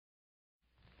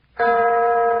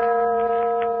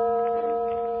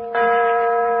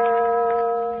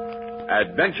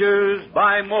Adventures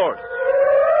by Morse.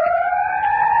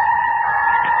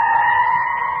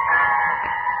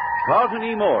 Carlton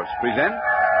E. Morse presents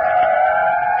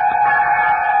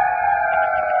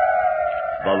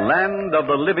The Land of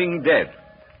the Living Dead,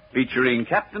 featuring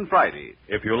Captain Friday.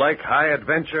 If you like high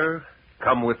adventure,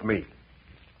 come with me.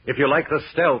 If you like the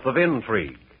stealth of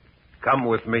intrigue, come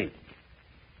with me.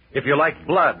 If you like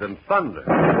blood and thunder,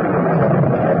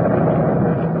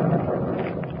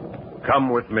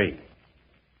 come with me.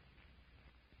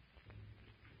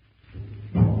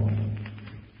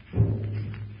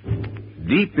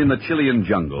 Deep in the Chilean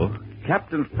jungle,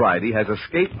 Captain Friday has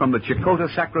escaped from the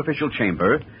Chakotah sacrificial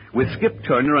chamber with Skip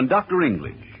Turner and Dr.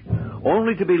 English,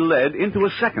 only to be led into a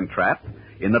second trap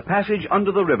in the passage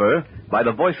under the river by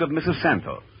the voice of Mrs.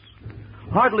 Santos.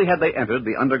 Hardly had they entered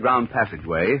the underground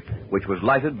passageway, which was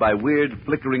lighted by weird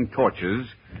flickering torches,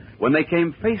 when they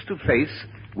came face to face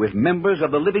with members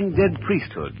of the living dead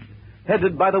priesthood,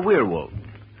 headed by the werewolf,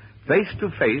 face to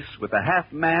face with a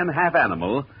half-man,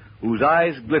 half-animal, whose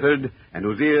eyes glittered and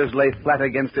whose ears lay flat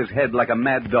against his head like a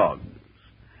mad dog's.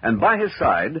 And by his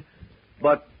side...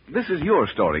 But this is your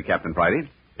story, Captain Friday.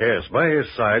 Yes, by his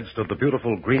side stood the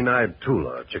beautiful green-eyed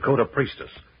Tula, Chakotah priestess,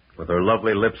 with her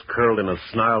lovely lips curled in a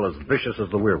snarl as vicious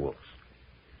as the werewolf's.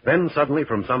 Then suddenly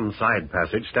from some side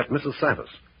passage stepped Mrs. Santos.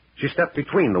 She stepped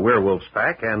between the werewolf's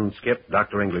pack and Skip,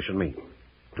 Dr. English, and me.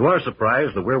 To our surprise,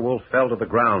 the werewolf fell to the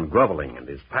ground, groveling, and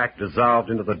his pack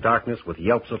dissolved into the darkness with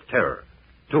yelps of terror,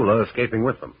 Tula escaping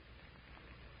with them.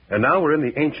 And now we're in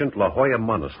the ancient La Jolla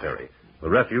Monastery, the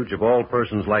refuge of all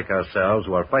persons like ourselves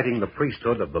who are fighting the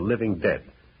priesthood of the living dead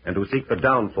and who seek the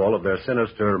downfall of their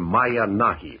sinister Maya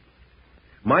Nahib.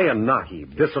 Maya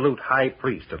Nahib, dissolute high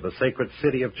priest of the sacred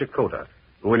city of Chakotah,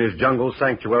 who in his jungle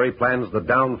sanctuary plans the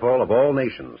downfall of all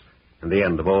nations and the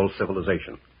end of all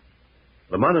civilization.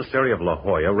 The monastery of La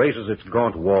Jolla raises its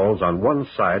gaunt walls on one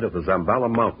side of the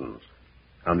Zambala Mountains.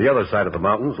 On the other side of the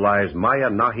mountains lies Maya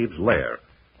Nahib's lair,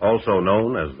 also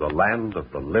known as the Land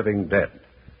of the Living Dead.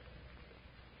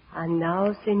 And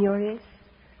now, senores,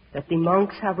 that the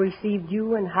monks have received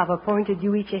you and have appointed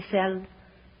you each a cell,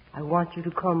 I want you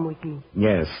to come with me.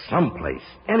 Yes, someplace,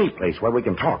 any place where we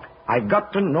can talk. I've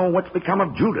got to know what's become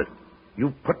of Judith.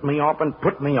 You've put me off and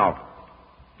put me off.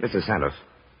 Mrs. Santos,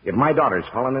 if my daughter's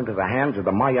fallen into the hands of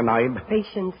the Maya Naib...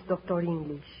 Patience, Dr.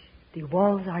 English. The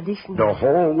walls are listening. The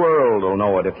whole world will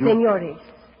know it if you... Senores,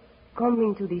 come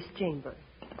into this chamber.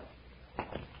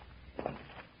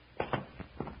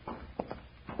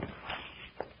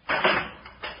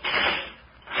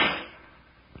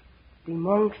 The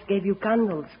monks gave you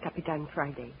candles, Capitan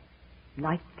Friday.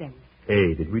 Light them.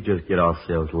 Hey, did we just get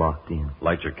ourselves locked in?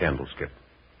 Light your candle, Skip.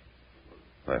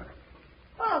 There.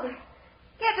 Father.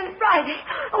 Captain Friday.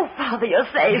 Oh, Father, you're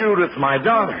safe. Judith, my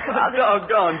daughter.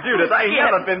 Doggone, Judith, I ain't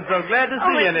never been so glad to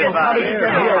see anybody.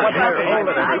 Hold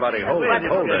it, everybody. Hold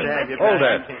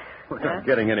it. We're not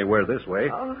getting anywhere this way.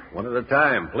 One at a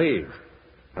time, please.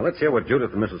 Now, let's hear what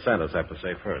Judith and Mrs. Santos have to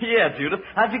say first. Yeah, Judith.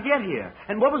 How'd you get here?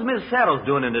 And what was Miss Santos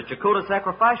doing in the Chakotah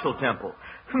Sacrificial Temple?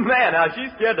 Man, how she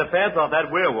scared the pants off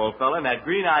that werewolf fella and that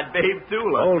green-eyed babe,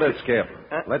 Tula. Hold it, Skip.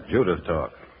 Let Judith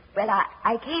talk. Well,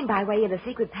 I came by way of the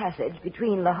secret passage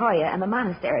between La Jolla and the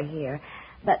monastery here.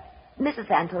 But, Mrs.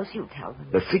 Santos, you tell them.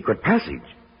 The secret passage?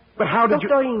 But how did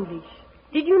Dr. English,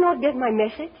 did you not get my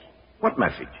message? What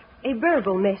message? A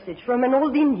verbal message from an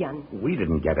old Indian. We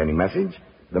didn't get any message.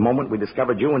 The moment we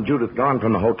discovered you and Judith gone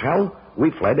from the hotel,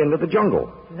 we fled into the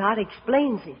jungle. That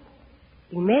explains it.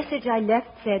 The message I left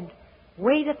said,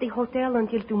 wait at the hotel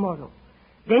until tomorrow.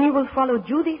 Then you will follow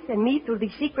Judith and me through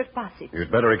the secret passage.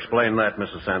 You'd better explain that,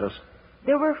 Mrs. Santos.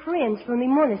 There were friends from the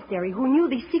monastery who knew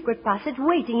the secret passage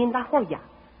waiting in La Jolla.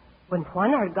 When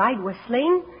Juan, our guide, was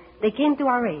slain, they came to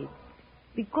our aid.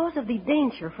 Because of the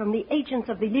danger from the agents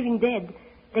of the living dead,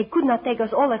 they could not take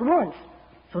us all at once.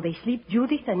 So they slipped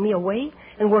Judith and me away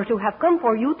and were to have come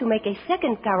for you to make a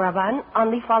second caravan on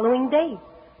the following day.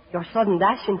 Your sudden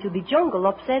dash into the jungle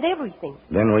upset everything.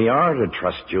 Then we are to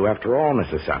trust you after all,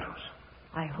 Mrs. Santos.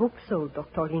 I hope so,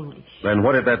 Dr. English. Then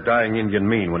what did that dying Indian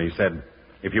mean when he said,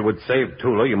 if you would save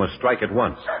Tula, you must strike at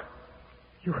once?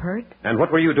 You heard? And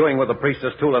what were you doing with the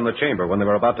priestess Tula in the chamber when they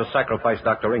were about to sacrifice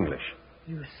Dr. English?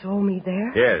 You saw me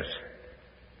there? Yes.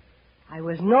 I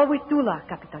was not with Tula,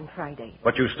 Capitan Friday.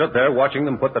 But you stood there watching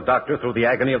them put the doctor through the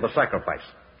agony of the sacrifice.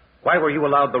 Why were you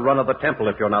allowed the run of the temple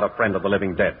if you're not a friend of the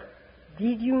living dead?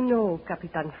 Did you know,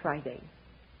 Capitan Friday,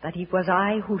 that it was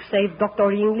I who saved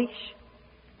Dr. English?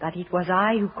 That it was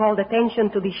I who called attention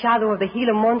to the shadow of the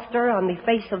Gila monster on the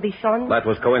face of the sun? That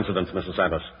was coincidence, Mrs.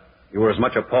 Santos. You were as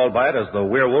much appalled by it as the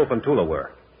werewolf and Tula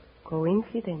were.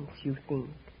 Coincidence, you think?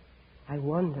 I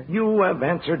wonder. You have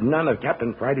answered none of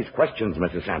Captain Friday's questions,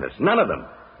 Mrs. Santos. None of them.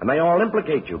 And they all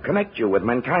implicate you, connect you with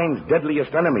mankind's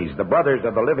deadliest enemies, the brothers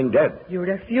of the living dead. You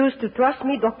refuse to trust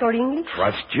me, Dr. English?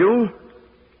 Trust you?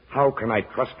 How can I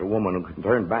trust a woman who can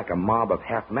turn back a mob of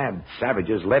half-mad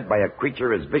savages led by a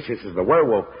creature as vicious as the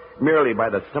werewolf merely by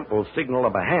the simple signal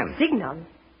of a hand? Signal?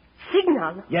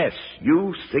 Signal? Yes,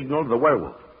 you signaled the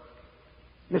werewolf.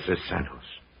 Mrs. Santos,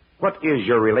 what is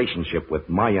your relationship with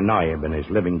Maya Naib and his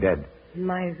living dead?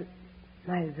 My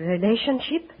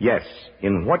relationship? Yes.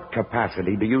 In what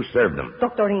capacity do you serve them?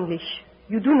 Dr. English,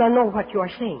 you do not know what you are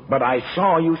saying. But I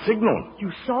saw you signal.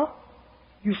 You saw?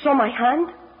 You saw my hand?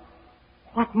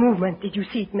 What movement did you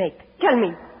see it make? Tell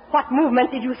me, what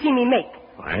movement did you see me make?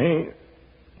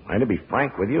 To be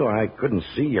frank with you, I couldn't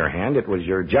see your hand. It was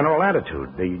your general attitude,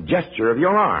 the gesture of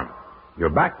your arm. Your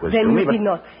back was to me, Then you did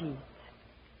not see it.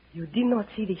 You did not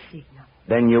see the signal.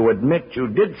 Then you admit you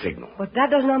did signal. But that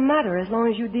does not matter as long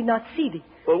as you did not see it.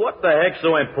 Well, what the heck's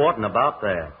so important about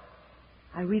that?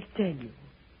 I will tell you.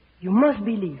 You must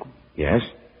believe me. Yes?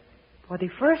 For the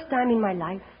first time in my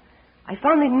life, I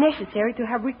found it necessary to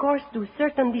have recourse to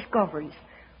certain discoveries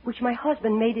which my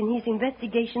husband made in his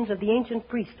investigations of the ancient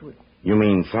priesthood. You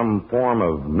mean some form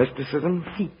of mysticism?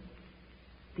 See,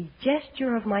 the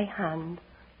gesture of my hand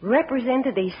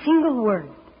represented a single word,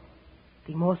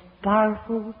 the most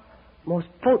powerful, most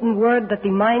potent word that the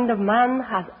mind of man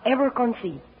has ever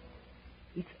conceived.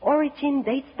 Its origin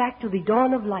dates back to the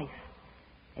dawn of life,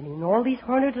 and in all these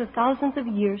hundreds of thousands of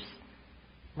years,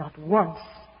 not once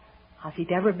has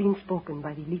it ever been spoken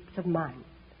by the lips of man,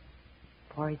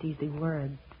 for it is the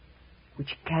word which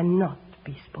cannot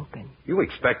be spoken. You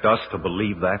expect us to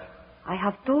believe that? I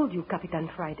have told you, Capitan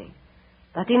Friday,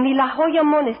 that in the La Jolla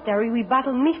Monastery we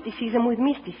battle mysticism with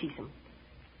mysticism.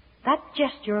 That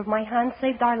gesture of my hand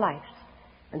saved our lives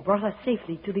and brought us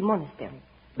safely to the monastery.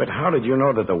 But how did you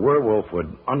know that the werewolf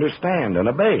would understand and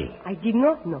obey? I did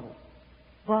not know.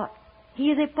 But he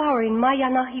is a power in Maya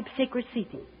Nahib's sacred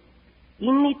city.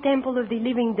 In the temple of the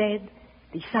living dead,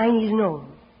 the sign is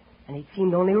known, and it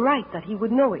seemed only right that he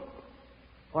would know it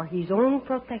for his own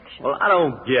protection. Well, I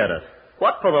don't get it.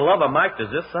 What for the love of Mike does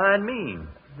this sign mean?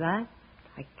 That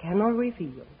I cannot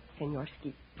reveal, Senor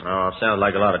Skip. Oh, sounds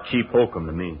like a lot of cheap hokum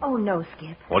to me. Oh, no,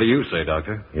 Skip. What do you say,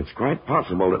 Doctor? It's quite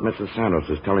possible that Mrs. Santos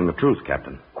is telling the truth,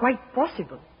 Captain. Quite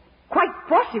possible. Quite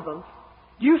possible.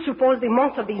 Do you suppose the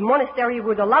monks of the monastery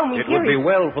would allow me It here? would be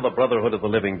well for the Brotherhood of the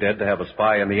Living Dead to have a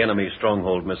spy in the enemy's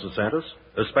stronghold, Mrs. Santos,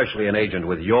 especially an agent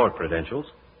with your credentials.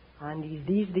 And is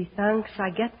this the thanks I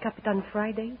get, Capitan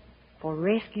Friday, for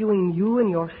rescuing you and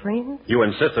your friends? You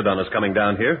insisted on us coming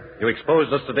down here. You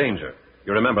exposed us to danger.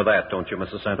 You remember that, don't you,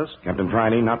 Mrs. Santos? Captain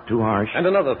Friday, not too harsh. And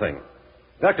another thing.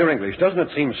 Dr. English, doesn't it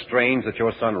seem strange that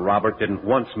your son Robert didn't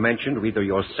once mention to either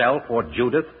yourself or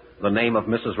Judith the name of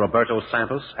Mrs. Roberto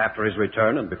Santos after his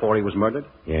return and before he was murdered?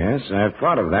 Yes, I've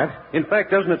thought of that. In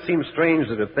fact, doesn't it seem strange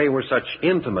that if they were such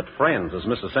intimate friends as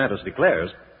Mrs. Santos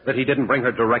declares, that he didn't bring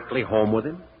her directly home with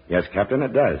him? Yes, Captain,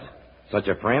 it does. Such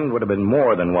a friend would have been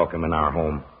more than welcome in our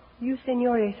home. You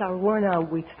senores are worn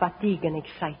out with fatigue and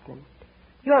excitement.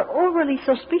 You are overly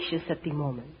suspicious at the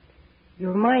moment.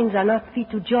 Your minds are not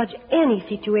fit to judge any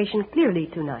situation clearly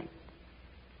tonight.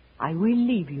 I will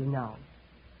leave you now.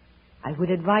 I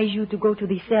would advise you to go to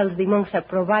the cells the monks have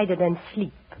provided and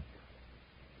sleep.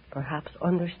 Perhaps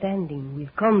understanding will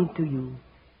come to you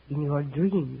in your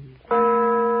dreams.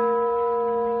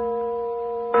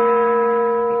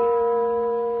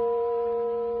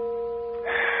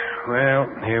 Well,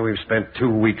 here we've spent 2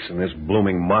 weeks in this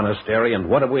blooming monastery, and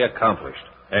what have we accomplished?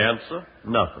 Answer?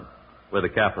 Nothing. With a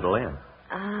capital N.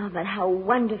 Ah, but how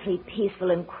wonderfully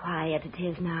peaceful and quiet it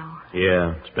is now.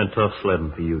 Yeah, it's been tough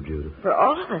sledding for you, Judith. For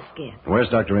all of us, Skip. Where's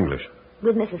Dr. English?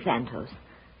 With Mrs. Santos.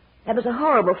 That was a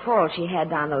horrible fall she had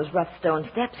down those rough stone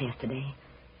steps yesterday.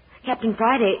 Captain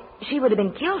Friday, she would have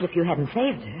been killed if you hadn't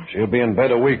saved her. She'll be in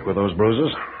bed a week with those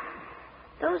bruises.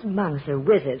 Those monks are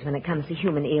wizards when it comes to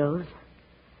human ills.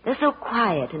 They're so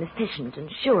quiet and efficient and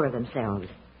sure of themselves.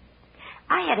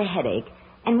 I had a headache,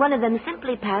 and one of them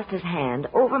simply passed his hand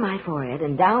over my forehead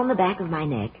and down the back of my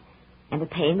neck, and the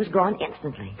pain was gone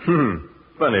instantly.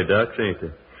 Funny ducks, ain't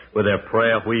they? With their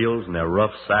prayer wheels and their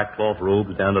rough sackcloth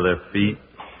robes down to their feet.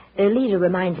 Their leader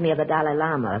reminds me of the Dalai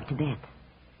Lama of Tibet.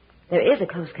 There is a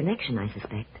close connection, I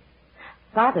suspect.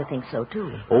 Father thinks so, too.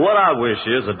 Well, what I wish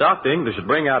is that Dr. English should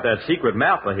bring out that secret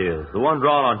map of his, the one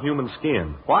drawn on human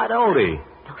skin. Why don't he?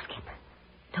 No, Skip.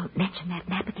 Don't mention that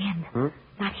map again.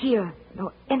 Not here,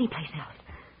 nor anyplace else.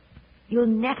 You'll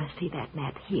never see that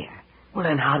map here. Well,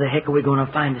 then how the heck are we going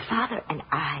to find the... Father and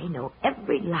I know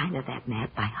every line of that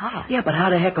map by heart. Yeah, but how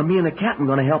the heck are me and the captain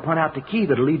going to help hunt out the key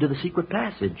that'll lead to the secret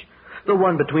passage? The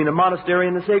one between the monastery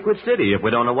and the sacred city, if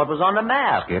we don't know what was on the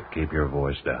map. Skip, keep your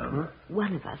voice down.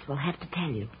 One of us will have to tell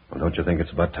you. Well, don't you think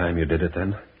it's about time you did it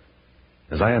then?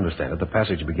 As I understand it, the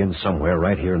passage begins somewhere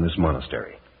right here in this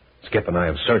monastery. Skip and I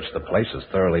have searched the place as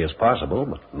thoroughly as possible,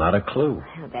 but not a clue.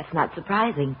 Well, that's not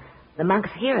surprising. The monks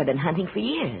here have been hunting for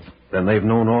years. Then they've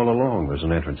known all along there's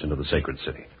an entrance into the sacred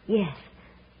city. Yes.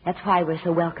 That's why we're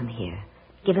so welcome here,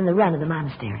 given the run of the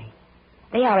monastery.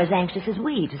 They are as anxious as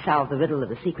we to solve the riddle of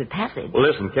the secret passage. Well,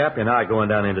 listen, Cappy and I are going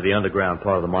down into the underground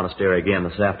part of the monastery again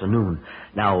this afternoon.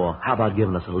 Now, how about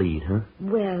giving us a lead, huh?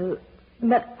 Well,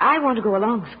 but I want to go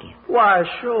along, Skip. Why,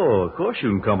 sure. Of course you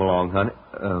can come along, honey.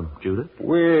 Judith?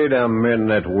 Wait a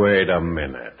minute.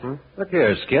 Look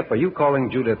here, Skip. Are you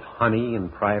calling Judith honey in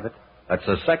private? That's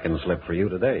the second slip for you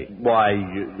today. Why,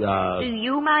 Do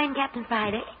you mind, Captain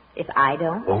Friday, if I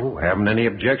don't? Oh, haven't any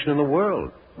objection in the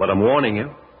world. But I'm warning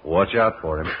you. Watch out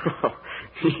for him.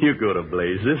 You go to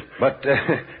blazes. But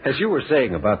as you were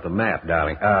saying about the map,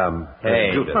 darling,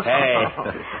 Hey, Judith. hey.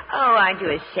 Oh, aren't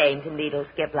you ashamed to needle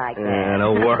Skip like that? Yeah,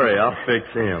 don't worry. I'll fix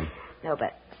him. No,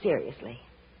 but seriously,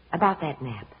 about that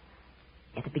map.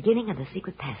 At the beginning of the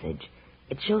secret passage,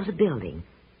 it shows a building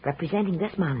representing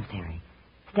this monastery,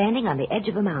 standing on the edge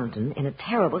of a mountain in a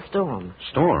terrible storm.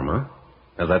 Storm, huh?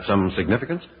 Has that some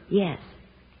significance? Yes.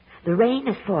 The rain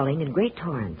is falling in great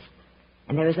torrents,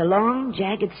 and there is a long,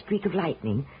 jagged streak of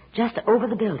lightning just over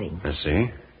the building. I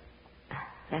see.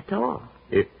 That's all.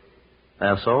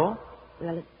 That's all?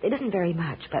 Well, it isn't very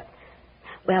much, but,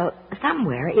 well,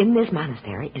 somewhere in this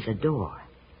monastery is a door.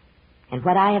 And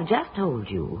what I have just told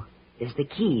you is the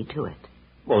key to it.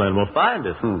 Well, then we'll find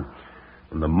it.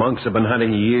 And the monks have been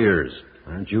hunting years.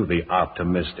 Aren't you the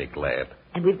optimistic lad?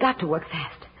 And we've got to work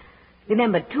fast.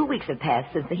 Remember, 2 weeks have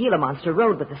passed since the Gila monster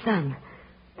rode with the sun.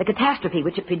 The catastrophe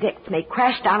which it predicts may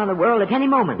crash down on the world at any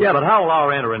moment. Yeah, but how will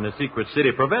our entering the secret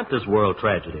city prevent this world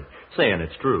tragedy? Saying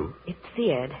it's true. It's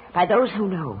feared by those who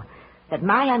know that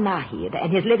Maya Nahid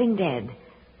and his living dead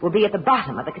will be at the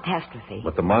bottom of the catastrophe.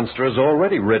 But the monster is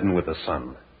already ridden with the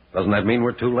sun. Doesn't that mean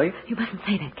we're too late? You mustn't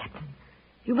say that, Captain.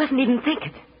 You mustn't even think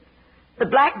it. The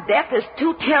Black Death is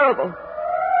too terrible.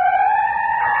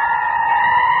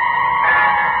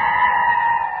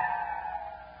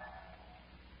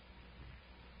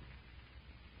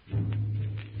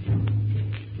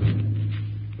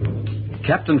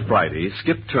 Captain Friday,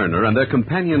 Skip Turner, and their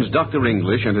companions Dr.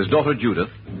 English and his daughter Judith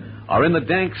are in the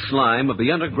dank slime of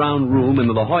the underground room in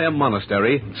the La Jolla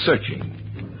Monastery,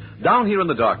 searching. Down here in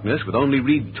the darkness, with only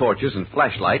reed torches and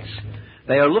flashlights,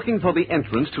 they are looking for the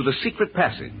entrance to the secret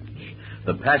passage,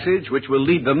 the passage which will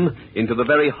lead them into the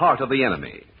very heart of the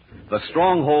enemy, the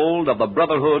stronghold of the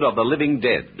Brotherhood of the Living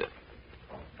Dead.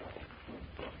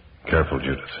 Careful,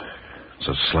 Judith. It's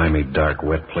a slimy, dark,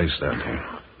 wet place down here.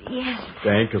 Yes.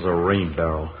 Dank as a rain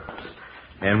barrel.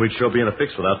 And we'd sure be in a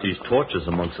fix without these torches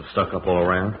the monks have stuck up all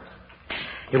around.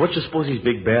 Hey, what you suppose these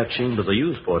big bare chambers are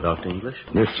used for, Dr. English?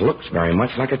 This looks very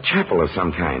much like a chapel of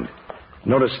some kind.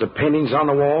 Notice the paintings on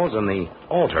the walls and the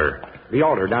altar. The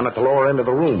altar down at the lower end of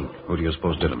the room. Who do you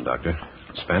suppose did them, Doctor?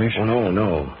 Spanish? Oh,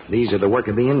 no. These are the work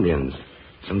of the Indians.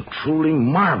 Some truly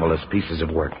marvelous pieces of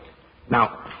work.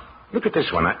 Now, look at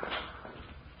this one.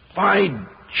 By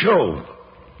Jove.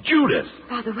 Judith.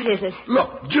 Father, what is it?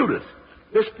 Look, Judith.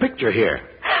 This picture here.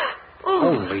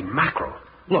 Oh, Holy mackerel.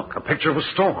 Look, a picture of a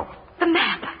storm. the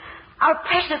map. Our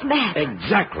precious map.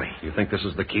 Exactly. You think this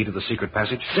is the key to the secret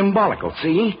passage? Symbolical,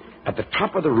 see? At the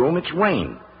top of the room, it's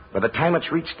rain. By the time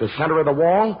it's reached the center of the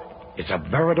wall, it's a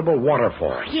veritable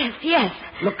waterfall. Yes, yes.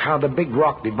 Look how the big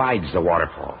rock divides the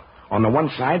waterfall. On the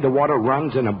one side, the water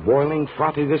runs in a boiling,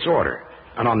 frothy disorder.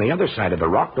 And on the other side of the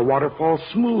rock, the water falls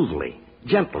smoothly,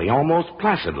 gently, almost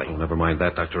placidly. Oh, never mind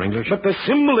that, Dr. English. But the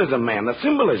symbolism, man, the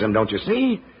symbolism, don't you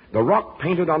see? The rock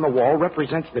painted on the wall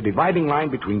represents the dividing line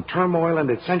between turmoil and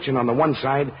ascension on the one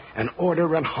side and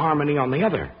order and harmony on the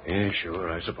other. Yeah, sure,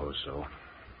 I suppose so.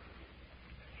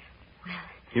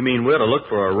 You mean we're to look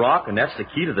for a rock and that's the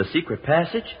key to the secret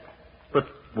passage? But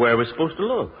where are we supposed to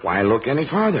look? Why look any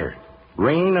farther?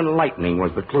 Rain and lightning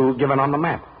was the clue given on the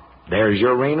map. There's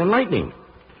your rain and lightning.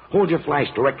 Hold your flash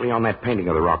directly on that painting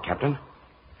of the rock, Captain.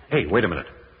 Hey, wait a minute.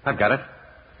 I've got it.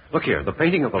 Look here, the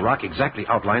painting of the rock exactly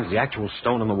outlines the actual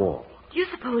stone on the wall. Do you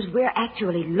suppose we're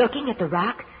actually looking at the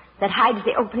rock that hides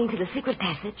the opening to the secret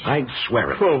passage? I'd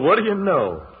swear it. Well, what do you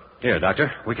know? Here,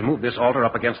 Doctor, we can move this altar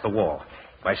up against the wall.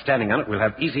 By standing on it, we'll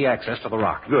have easy access to the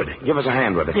rock. Good. Give us a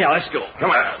hand with it. Yeah, let's go.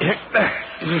 Come on.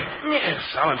 Yes,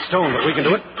 solid stone, but we can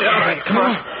do it. All right, come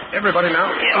on. Everybody now.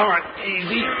 All right,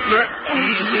 easy.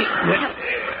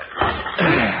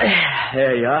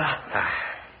 There you are.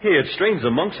 Hey, it's strange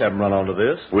the monks haven't run onto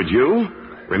this. Would you?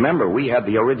 Remember, we had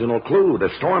the original clue, the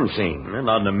storm scene.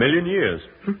 Not in a million years.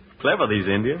 Clever, these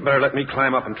Indians. Better let me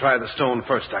climb up and try the stone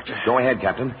first, Doctor. Go ahead,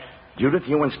 Captain. Judith,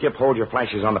 you and Skip hold your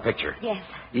flashes on the picture. Yes.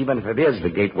 Even if it is the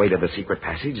gateway to the secret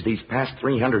passage, these past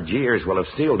 300 years will have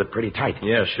sealed it pretty tight.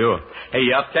 Yeah, sure. Hey,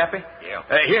 you up, Cappy? Yeah.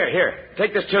 Here.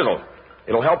 Take this chisel.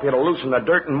 It'll help you to loosen the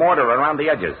dirt and mortar around the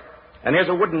edges. And here's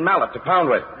a wooden mallet to pound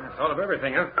with. Thought of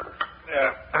everything, huh?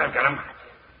 Yeah, I've got him.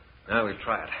 Now we'll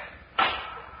try it.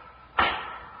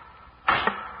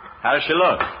 How does she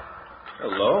look?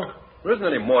 Hello. There isn't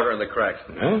any mortar in the cracks.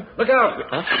 Huh? Look out.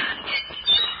 Huh?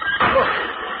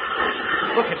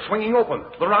 Look, it's swinging open.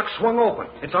 The rock swung open.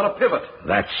 It's on a pivot.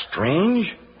 That's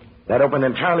strange. That opened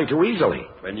entirely too easily.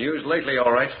 Been used lately,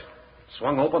 all right.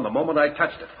 Swung open the moment I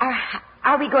touched it.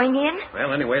 Are we going in?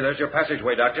 Well, anyway, there's your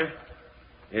passageway, Doctor.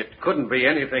 It couldn't be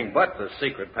anything but the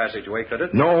secret passageway, could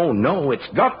it? No, it's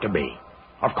got to be.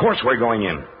 Of course we're going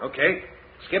in. Okay.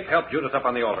 Skip, help Judith up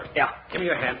on the altar. Yeah. Give me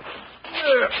your hand.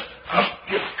 Up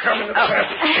you come in the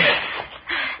passage.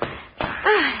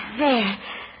 There.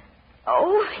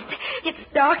 Oh, it's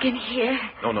dark in here.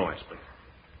 No noise, please.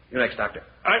 You next, Doctor.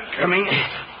 I'm coming.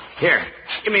 Here,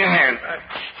 give me a hand.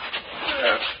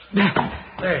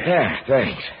 There. Yeah,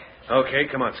 thanks. Okay,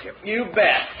 come on, Skip. You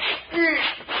bet.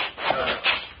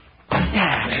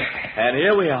 And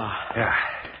here we are. Yeah.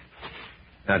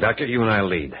 Now, Doctor, you and I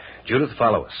lead. Judith,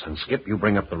 follow us. And Skip, you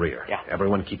bring up the rear. Yeah.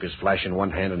 Everyone keep his flash in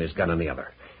one hand and his gun in the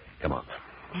other. Come on.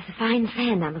 There's a fine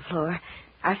sand on the floor.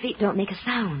 Our feet don't make a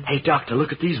sound. Hey, Doctor,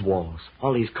 look at these walls.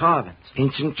 All these carvings.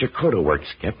 Ancient Chakotay work,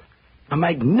 Skip. A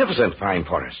magnificent find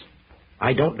for us.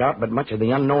 I don't doubt but much of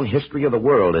the unknown history of the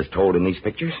world is told in these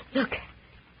pictures. Look,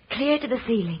 clear to the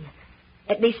ceiling.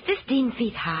 At least 15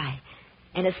 feet high.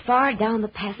 And as far down the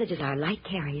passage as our light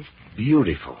carries.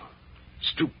 Beautiful.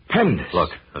 Stupendous.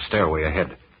 Look, a stairway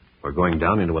ahead. We're going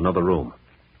down into another room.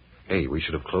 Hey, we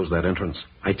should have closed that entrance.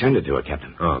 I tended to it,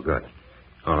 Captain. Oh, good.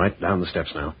 All right, down the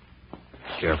steps now.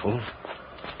 Careful.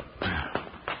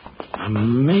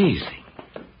 Amazing.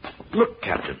 Look,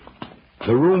 Captain.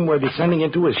 The room we're descending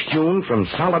into is hewn from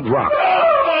solid rock.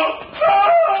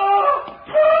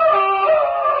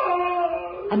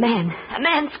 A man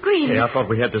screaming. Hey, I thought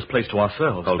we had this place to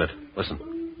ourselves. Hold it. Listen.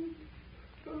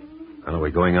 Now, are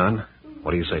we going on?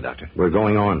 What do you say, Doctor? We're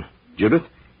going on. Judith,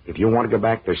 if you want to go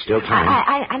back, there's still time.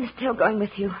 I'm still going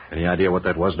with you. Any idea what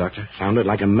that was, Doctor? Sounded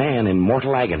like a man in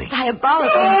mortal agony.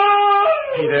 Diabolical.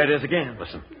 Hey, there it is again.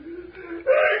 Listen.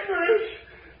 English!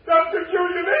 Dr.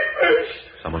 Julian English!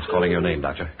 Someone's calling your name,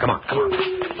 Doctor. Come on.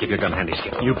 Keep your gun handy,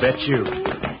 Skip. You bet you.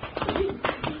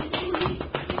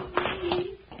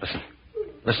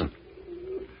 Listen.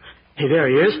 Hey, there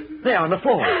he is. There on the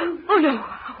floor. Oh, no.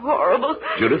 Horrible.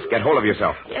 Judith, get hold of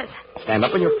yourself. Yes. Stand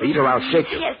up on your feet or I'll shake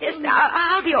you. Yes.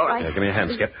 I'll be all right. Give me a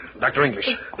hand, Skip. Dr. English,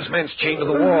 this man's chained to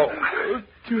the wall.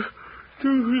 Too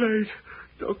late,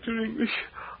 Dr. English.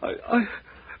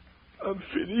 I'm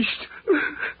finished.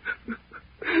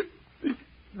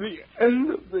 The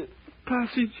end of the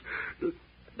passage,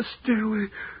 the stairway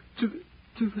to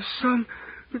the sun.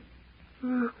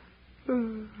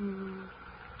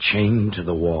 Chained to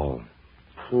the wall.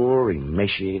 Poor,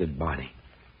 emaciated body.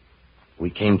 We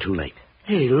came too late.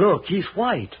 Hey, look, he's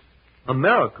white.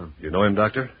 American. You know him,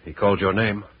 Doctor? He called your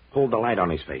name. Hold the light on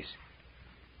his face.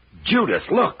 Judith,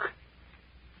 look.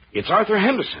 It's Arthur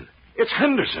Henderson. It's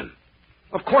Henderson.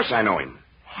 Of course I know him.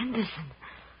 Henderson.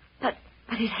 But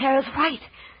his hair is white.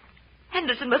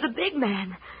 Henderson was a big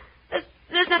man.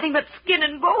 There's nothing but skin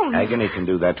and bone. Agony can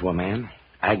do that to a man.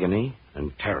 Agony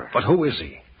and terror. But who is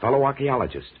he? Fellow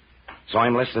archaeologist. Saw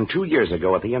him less than 2 years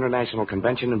ago at the International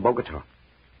Convention in Bogota.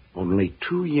 Only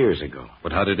 2 years ago.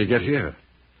 But how did he get here?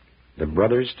 The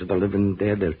brothers to the living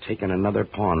dead have taken another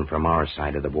pawn from our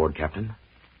side of the board, Captain.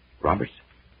 Robert?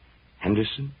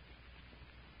 Henderson?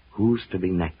 Who's to be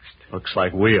next? Looks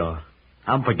like we are.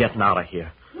 I'm for getting out of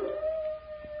here.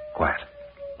 Quiet.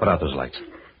 Put out those lights.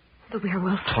 The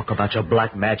werewolf. Talk about your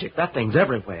black magic. That thing's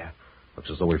everywhere. Looks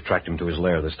as though we've tracked him to his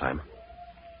lair this time.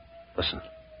 Listen.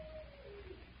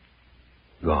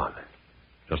 Gone.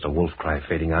 Just a wolf cry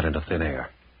fading out into thin air.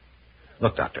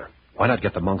 Look, Doctor, why not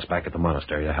get the monks back at the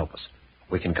monastery to help us?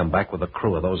 We can come back with a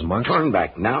crew of those monks. Turn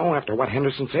back now after what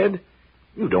Henderson said?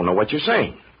 You don't know what you're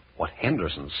saying. What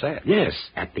Henderson said? Yes,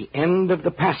 at the end of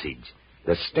the passage.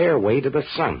 The stairway to the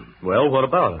sun. Well, what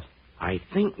about it? I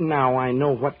think now I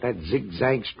know what that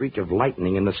zigzag streak of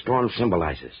lightning in the storm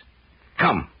symbolizes.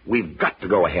 Come, we've got to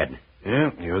go ahead.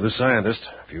 Yeah, you're the scientist,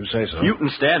 if you say so. You can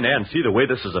stand there and see the way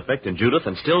this is affecting Judith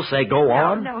and still say go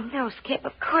on? No, Skip.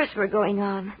 Of course we're going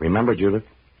on. Remember, Judith,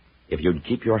 if you'd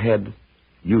keep your head,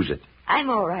 use it. I'm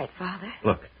all right, Father.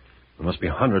 Look, there must be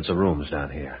hundreds of rooms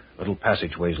down here. Little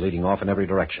passageways leading off in every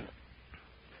direction.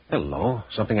 Hello,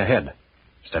 something ahead.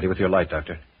 Steady with your light,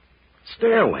 Doctor.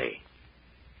 Stairway.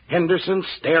 Henderson's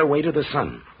Stairway to the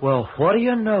Sun. Well, what do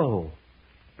you know?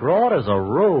 Broad as a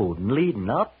road and leading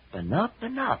up and up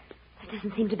and up. There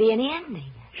doesn't seem to be any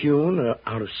ending. Hewn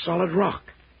out of solid rock.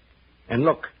 And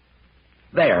look,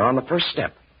 there on the first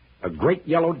step, a great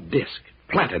yellow disc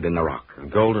planted in the rock.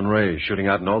 And golden rays shooting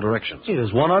out in all directions. Gee,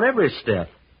 there's one on every step.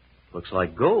 Looks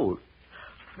like gold.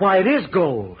 Why, it is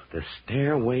gold. The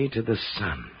Stairway to the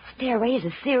Sun. Stairway is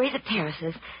a series of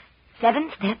terraces.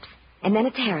 7 steps, and then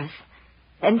a terrace.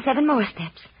 Then 7 more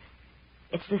steps.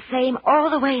 It's the same all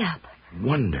the way up.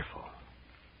 Wonderful.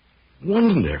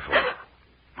 Wonderful.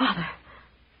 Father,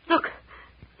 look.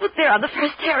 Look there on the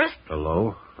first terrace.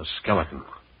 Below, a skeleton.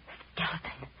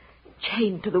 Skeleton.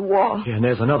 Chained to the wall. Yeah, and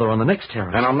there's another on the next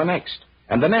terrace. And on the next.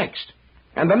 And the next.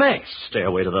 And the next.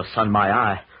 Stairway to the Sun, my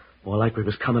eye. More like we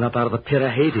was coming up out of the pit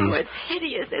of Hades. Oh, it's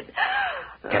hideous.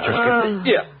 Catch her, Skip.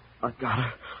 Yeah, I got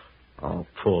her. Oh,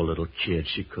 poor little kid.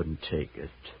 She couldn't take it.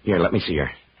 Here, let me see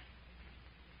her.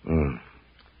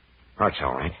 Heart's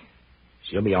all right.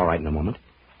 She'll be all right in a moment.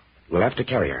 We'll have to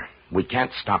carry her. We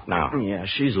can't stop now. Yeah,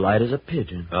 she's light as a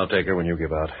pigeon. I'll take her when you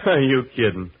give out. Are you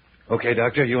kidding? Okay,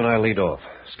 Doctor, you and I lead off.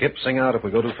 Skip, sing out if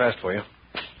we go too fast for you.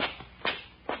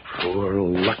 Poor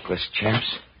luckless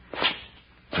chaps.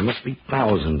 There must be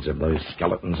thousands of those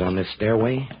skeletons on this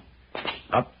stairway.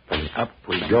 Up and up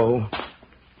we go,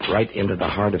 right into the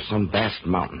heart of some vast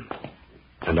mountain.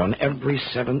 And on every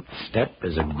 7th step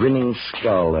is a grinning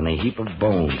skull and a heap of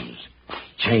bones,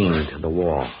 chained to the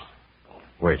wall.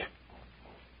 Wait.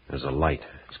 There's a light.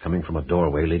 It's coming from a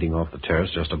doorway leading off the terrace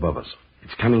just above us.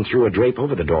 It's coming through a drape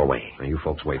over the doorway. Now, you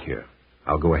folks wait here.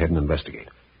 I'll go ahead and investigate.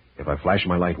 If I flash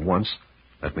my light once,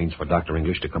 that means for Dr.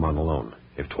 English to come on alone.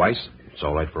 If twice, it's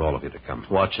all right for all of you to come.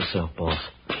 Watch yourself, boss.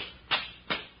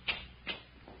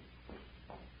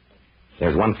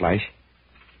 There's one flash.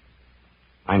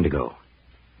 I'm to go.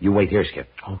 You wait here, Skip.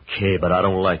 Okay, but I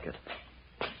don't like it.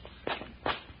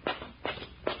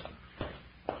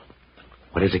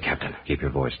 What is it, Captain? Keep your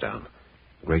voice down.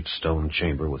 Great stone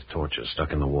chamber with torches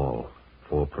stuck in the wall.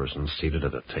 4 persons seated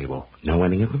at a table. Know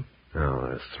any of them? No,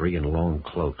 there's 3 in long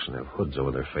cloaks and have hoods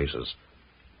over their faces.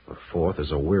 The 4th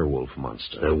is a werewolf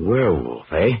monster. The werewolf,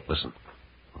 eh? Listen.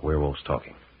 The werewolf's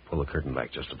talking. Pull the curtain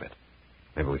back just a bit.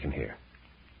 Maybe we can hear.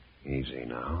 Easy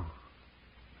now.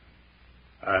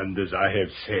 And as I have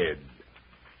said,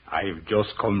 I have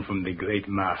just come from the great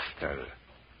master.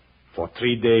 For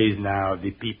 3 days now,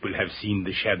 the people have seen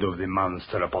the shadow of the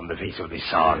monster upon the face of the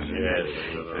sun. Yes.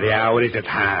 The hour is at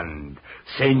hand.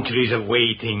 Centuries of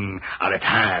waiting are at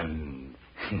hand.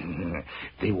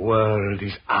 The world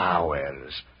is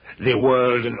ours. The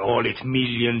world and all its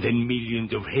millions and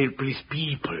millions of helpless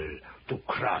people to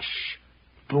crush.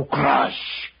 To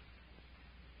crush.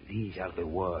 These are the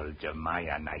words of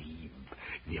Maya Nahib,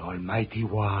 the Almighty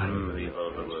One.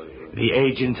 The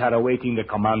agents are awaiting the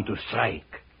command to strike.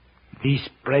 This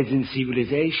present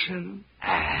civilization,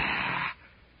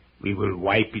 we will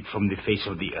wipe it from the face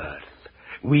of the earth.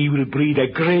 We will breed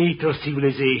a greater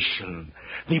civilization.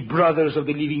 The brothers of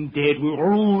the living dead will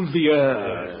rule the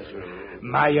earth.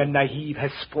 Maya Nahib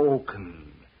has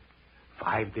spoken.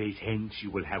 5 days hence you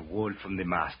will have word from the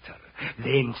master.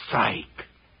 Then strike.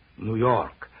 New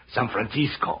York, San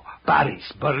Francisco,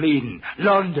 Paris, Berlin,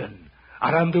 London.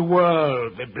 Around the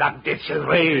world, the Black Death shall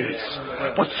raise.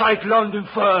 But strike London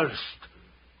first.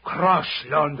 Crush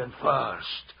London first.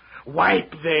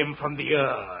 Wipe them from the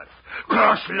earth.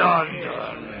 Crush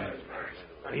London.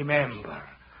 Remember,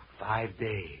 5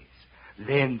 days.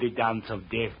 Then the dance of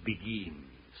death begins.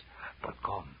 But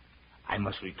come, I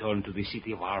must return to the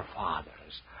city of our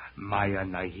fathers. Maya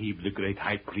Nahib, the great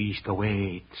high priest,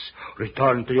 awaits.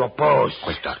 Return to your post.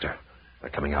 Quick, Doctor.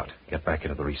 They're coming out. Get back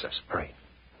into the recess. Hurry.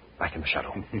 Back in the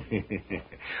shadow.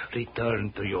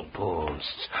 Return to your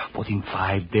posts. But in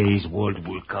 5 days, word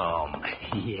will come.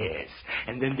 Yes.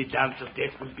 And then the dance of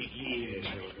death will begin.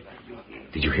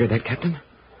 Did you hear that, Captain?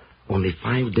 Only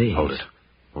 5 days. Hold it.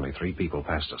 Only 3 people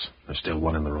passed us. There's still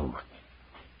one in the room.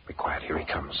 Be quiet. Here he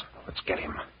comes. Let's get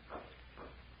him.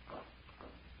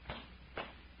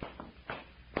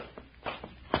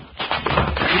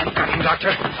 I've got him,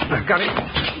 Doctor. I've got him.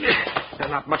 They're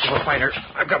not much of a fighter.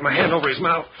 I've got my hand over his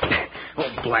mouth. Oh,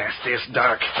 blast this,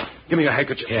 Doc. Give me a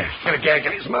handkerchief. Yeah. Get a gag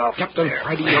in his mouth. Captain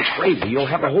Friday, you're crazy. You'll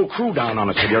have the whole crew down on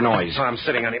us with your noise. So I'm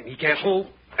sitting on him. He can't move.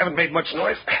 Haven't made much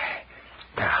noise.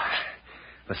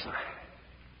 Listen.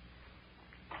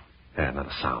 Yeah, not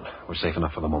a sound. We're safe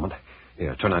enough for the moment.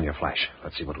 Here, turn on your flash.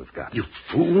 Let's see what we've got. You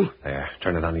fool. There,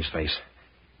 turn it on his face.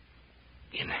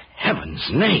 In heaven's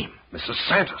name. Mrs.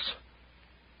 Santos.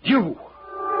 You.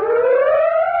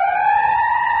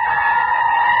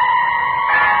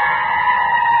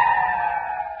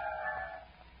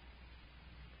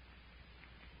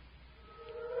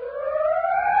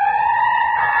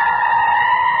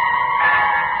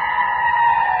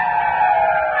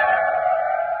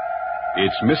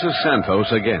 It's Mrs.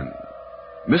 Santos again.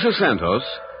 Mrs. Santos,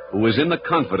 who is in the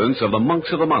confidence of the monks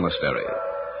of the monastery.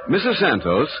 Mrs.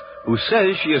 Santos, who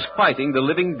says she is fighting the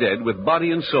living dead with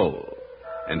body and soul.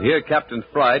 And here Captain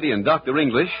Friday and Dr.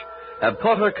 English have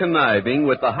caught her conniving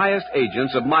with the highest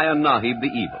agents of Maya Nahib the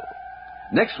Evil.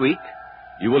 Next week,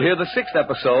 you will hear the 6th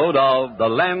episode of The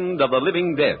Land of the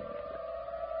Living Dead.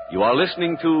 You are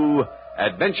listening to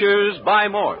Adventures by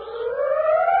Morse.